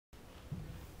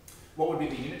What would be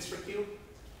the units for Q?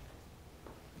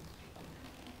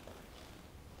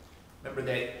 Remember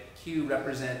that Q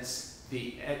represents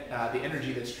the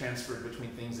energy that's transferred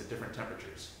between things at different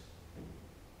temperatures.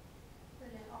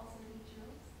 Would it also be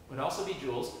joules? Would also be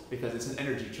joules because it's an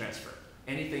energy transfer.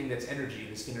 Anything that's energy,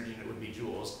 the standard unit would be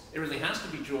joules. It really has to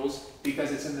be joules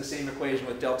because it's in the same equation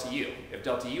with delta U. If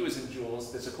delta U is in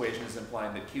joules, this equation is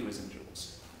implying that Q is in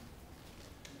joules.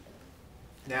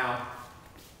 Now,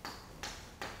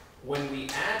 when we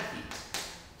add heat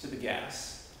to the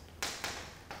gas,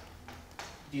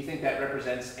 do you think that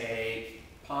represents a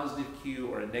positive Q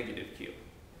or a negative Q?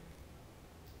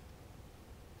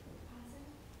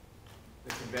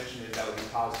 The convention is that would be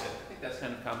positive. I think that's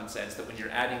kind of common sense, that when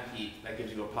you're adding heat, that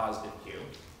gives you a positive Q.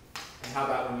 And how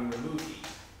about when you remove heat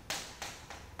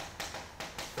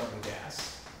from the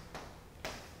gas?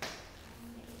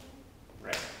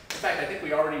 Right. In fact, I think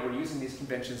we already were using these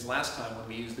conventions last time when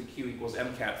we used the Q equals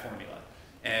MCAT formula.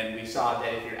 And we saw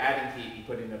that if you're adding heat, you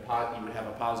would have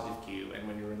a positive Q, and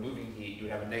when you're removing heat, you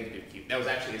would have a negative Q. That was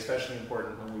actually especially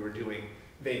important when we were doing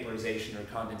vaporization or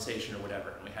condensation or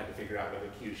whatever, and we had to figure out whether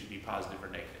Q should be positive or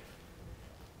negative.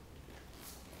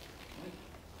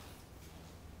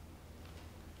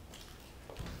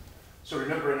 So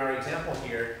remember in our example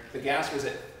here, the gas was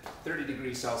at 30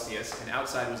 degrees Celsius and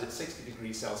outside was at 60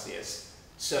 degrees Celsius.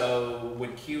 So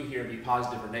would Q here be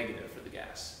positive or negative for the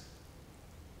gas?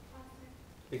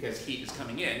 Because heat is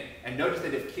coming in. And notice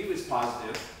that if Q is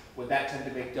positive, would that tend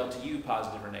to make delta U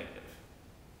positive or negative?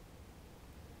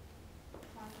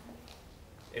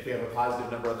 If we have a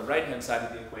positive number on the right-hand side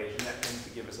of the equation, that tends to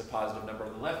give us a positive number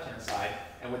on the left-hand side.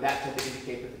 And would that tend to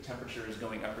indicate that the temperature is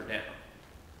going up or down?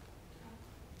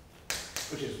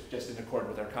 Which is just in accord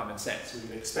with our common sense. We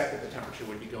would expect that the temperature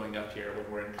would be going up here when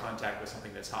we're in contact with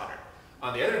something that's hotter.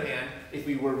 On the other hand, if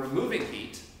we were removing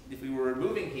heat,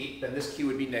 then this Q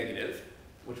would be negative,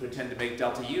 which would tend to make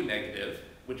delta U negative,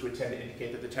 which would tend to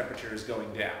indicate that the temperature is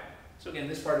going down. So again,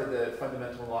 this part of the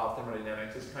fundamental law of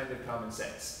thermodynamics is kind of common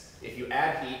sense. If you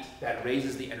add heat, that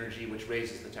raises the energy, which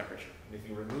raises the temperature. And if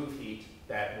you remove heat,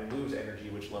 that removes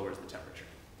energy, which lowers the temperature.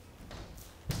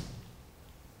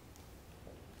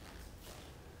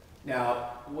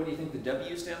 Now, what do you think the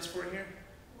W stands for here?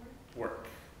 Work.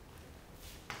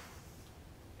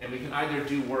 And we can either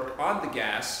do work on the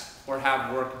gas or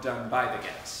have work done by the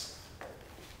gas.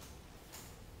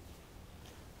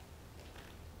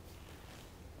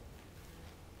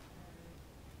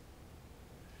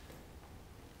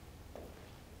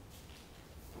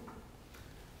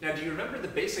 Now, do you remember the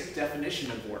basic definition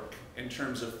of work in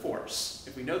terms of force?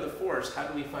 If we know the force, how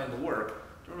do we find the work?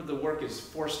 Remember, the work is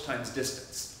force times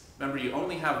distance. Remember, you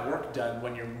only have work done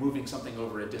when you're moving something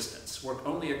over a distance. Work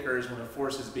only occurs when a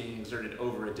force is being exerted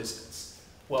over a distance.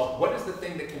 Well, what is the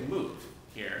thing that can move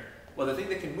here? Well, the thing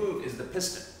that can move is the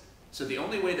piston. So the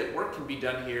only way that work can be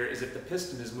done here is if the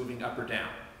piston is moving up or down.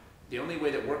 The only way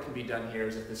that work can be done here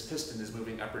is if this piston is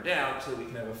moving up or down so that we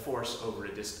can have a force over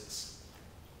a distance.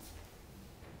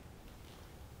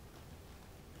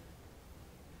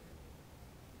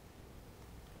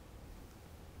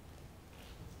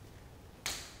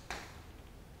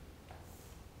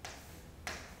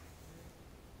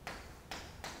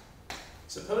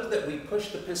 Suppose that we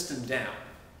push the piston down.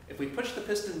 If we push the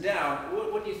piston down,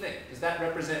 what do you think? Does that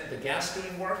represent the gas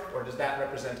doing work, or does that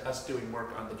represent us doing work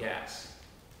on the gas?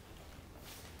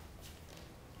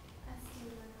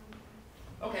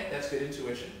 Okay, that's good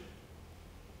intuition.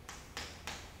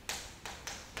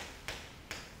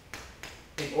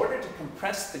 In order to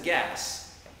compress the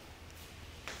gas,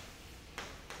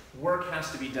 work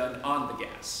has to be done on the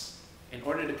gas. In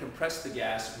order to compress the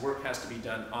gas, work has to be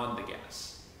done on the gas.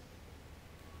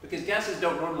 Because gases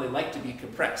don't normally like to be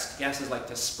compressed. Gases like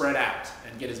to spread out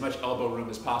and get as much elbow room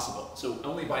as possible. So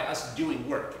only by us doing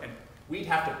work, and we'd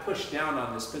have to push down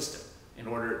on this piston in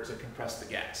order to compress the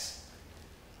gas.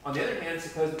 On the other hand,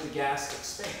 suppose that the gas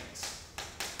expands.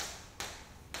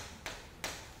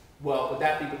 Well, would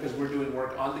that be because we're doing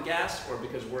work on the gas, or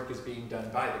because work is being done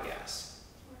by the gas?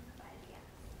 Work by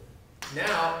the gas.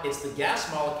 Now, it's the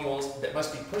gas molecules that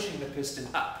must be pushing the piston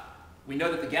up. We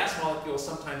know that the gas molecules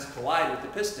sometimes collide with the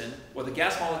piston. Well, the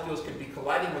gas molecules could be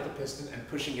colliding with the piston and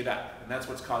pushing it up, and that's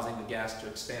what's causing the gas to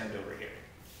expand over here.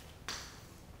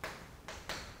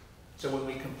 So when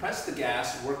we compress the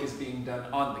gas, work is being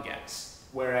done on the gas,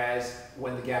 whereas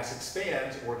when the gas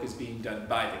expands, work is being done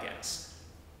by the gas.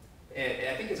 And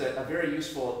I think it's a very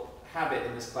useful habit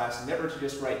in this class never to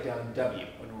just write down W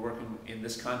when we're working in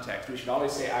this context. We should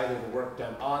always say either the work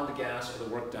done on the gas or the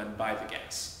work done by the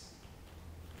gas.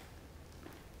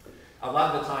 A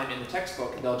lot of the time in the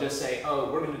textbook, they'll just say,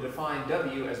 oh, we're going to define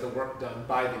W as the work done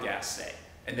by the gas, say.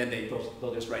 And then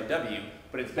they'll just write W,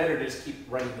 but it's better to just keep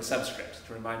writing the subscript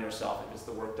to remind ourselves if it's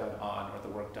the work done on or the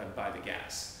work done by the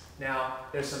gas. Now,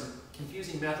 there's some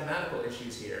confusing mathematical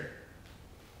issues here.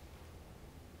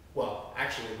 Well,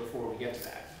 actually, before we get to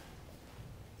that,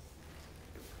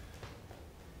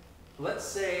 let's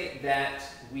say that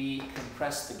we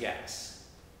compress the gas.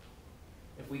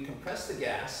 If we compress the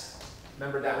gas,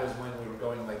 remember that was when we were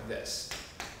going like this.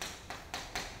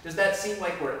 Does that seem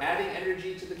like we're adding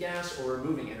energy to the gas or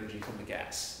removing energy from the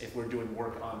gas if we're doing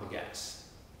work on the gas?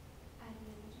 Adding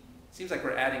energy. Seems like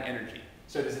we're adding energy.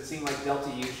 So does it seem like delta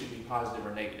U should be positive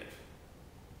or negative?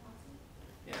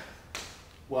 Positive. Yeah.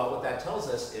 Well, what that tells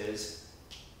us is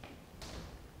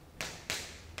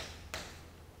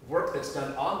work that's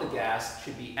done on the gas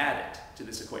should be added to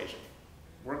this equation.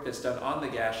 Work that's done on the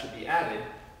gas should be added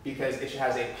because it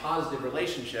has a positive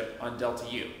relationship on delta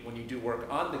U. When you do work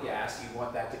on the gas, you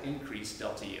want that to increase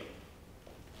delta U.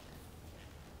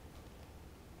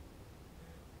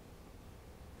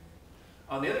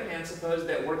 On the other hand, suppose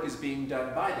that work is being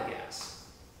done by the gas.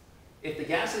 If the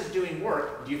gas is doing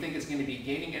work, do you think it's going to be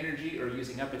gaining energy or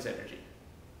using up its energy?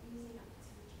 Using up its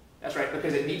energy. That's right,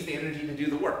 because it needs the energy to do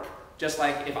the work. Just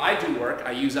like if I do work,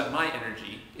 I use up my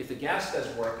energy. If the gas does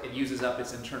work, it uses up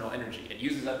its internal energy. It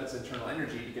uses up its internal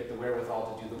energy to get the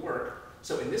wherewithal to do the work.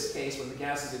 So in this case, when the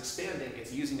gas is expanding,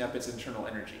 it's using up its internal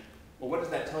energy. Well, what does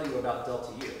that tell you about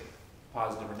delta U?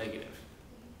 Positive or negative?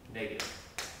 Negative.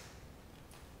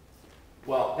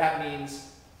 Well, that means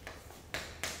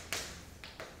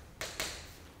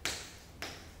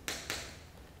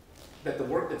that the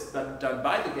work that's done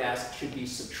by the gas should be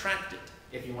subtracted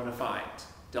if you want to find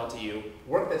delta U.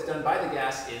 Work that's done by the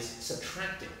gas is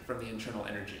subtracting from the internal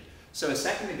energy. So a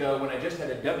second ago, when I just had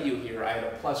a W here, I had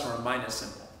a plus or a minus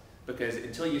symbol. Because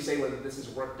until you say whether this is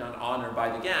work done on or by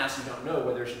the gas, you don't know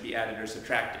whether it should be added or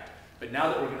subtracted. But now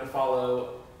that we're going to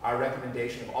follow our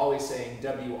recommendation of always saying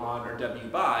W on or W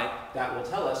by, that will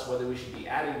tell us whether we should be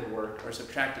adding the work or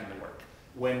subtracting the work.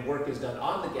 When work is done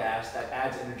on the gas, that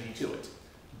adds energy to it.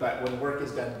 But when work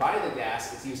is done by the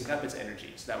gas, it's using up its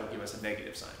energy, so that would give us a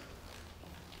negative sign.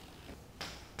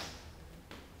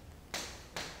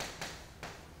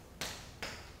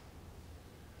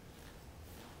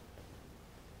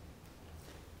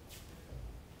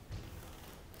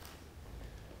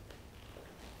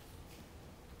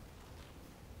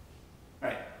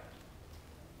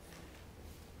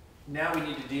 Now we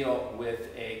need to deal with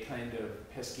a kind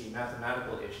of pesky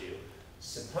mathematical issue.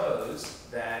 Suppose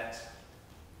that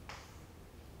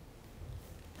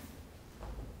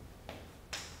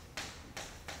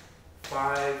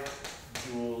five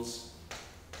joules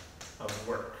of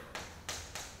work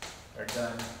are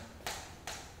done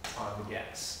on the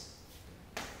gas.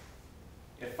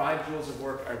 If 5 joules of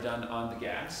work are done on the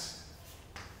gas,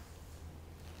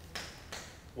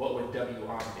 what would W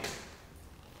on be?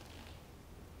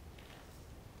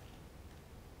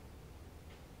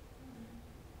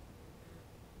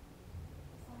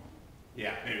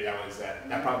 Yeah, maybe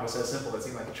that problem was so simple it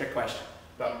seemed like a trick question.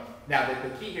 But now the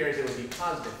key here is it would be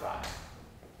positive 5.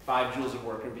 5 joules of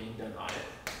work are being done on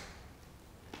it.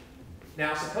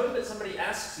 Now suppose that somebody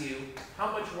asks you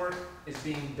how much work is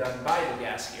being done by the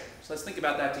gas here. So let's think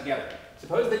about that together.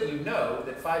 Suppose that you know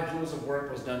that 5 joules of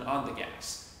work was done on the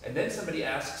gas. And then somebody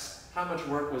asks how much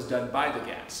work was done by the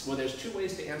gas. Well, there's 2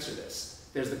 ways to answer this.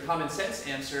 There's the common sense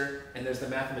answer and there's the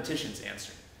mathematician's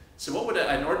answer. So what would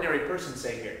an ordinary person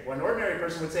say here? Well, an ordinary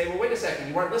person would say, well, wait a second,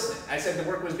 you weren't listening. I said the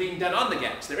work was being done on the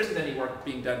gas. There isn't any work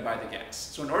being done by the gas.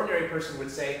 So an ordinary person would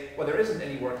say, well, there isn't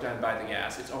any work done by the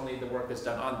gas. It's only the work that's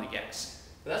done on the gas.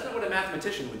 But that's not what a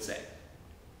mathematician would say.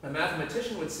 A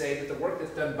mathematician would say that the work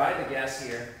that's done by the gas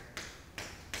here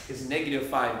is negative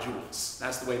 5 joules.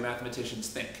 That's the way mathematicians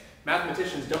think.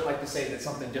 Mathematicians don't like to say that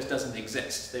something just doesn't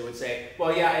exist. They would say,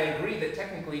 well, yeah, I agree that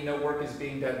technically no work is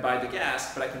being done by the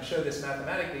gas, but I can show this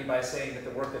mathematically by saying that the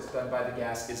work that's done by the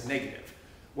gas is negative.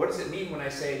 What does it mean when I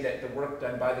say that the work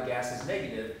done by the gas is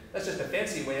negative? That's just a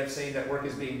fancy way of saying that work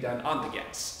is being done on the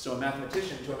gas. So to a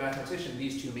mathematician,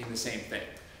 these two mean the same thing.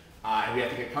 And we have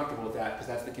to get comfortable with that because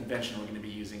that's the convention we're going to be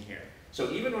using here.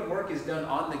 So even when work is done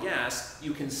on the gas,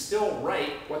 you can still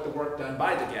write what the work done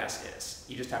by the gas is.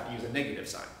 You just have to use a negative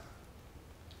sign.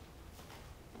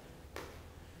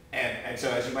 And so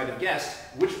as you might have guessed,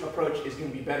 which approach is going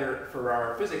to be better for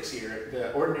our physics here?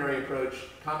 The ordinary approach,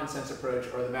 common sense approach,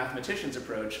 or the mathematician's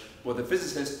approach? Well, the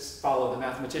physicists follow the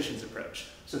mathematician's approach.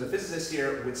 So the physicists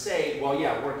here would say, well,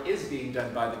 yeah, work is being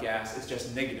done by the gas, it's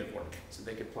just negative work. So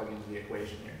they could plug into the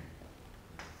equation here.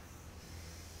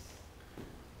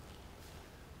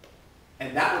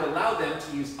 And that would allow them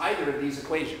to use either of these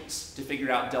equations to figure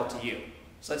out delta U.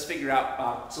 So let's figure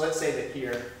out, so let's say that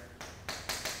here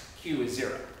Q is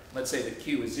 0. Let's say that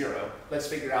Q is 0. Let's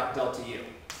figure out delta U.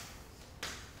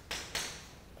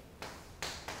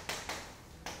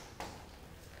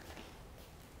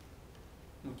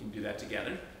 We can do that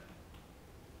together.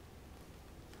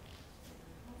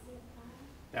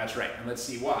 That's right, and let's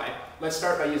see why. Let's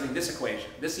start by using this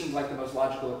equation. This seems like the most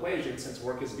logical equation since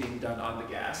work is being done on the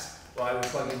gas. Well, I would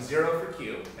plug in 0 for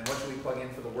Q, and what should we plug in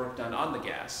for the work done on the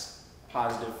gas?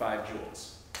 Positive 5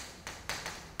 joules.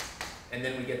 And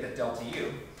then we get that delta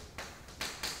U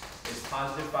is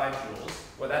positive 5 joules.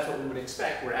 Well, that's what we would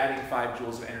expect. We're adding 5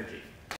 joules of energy.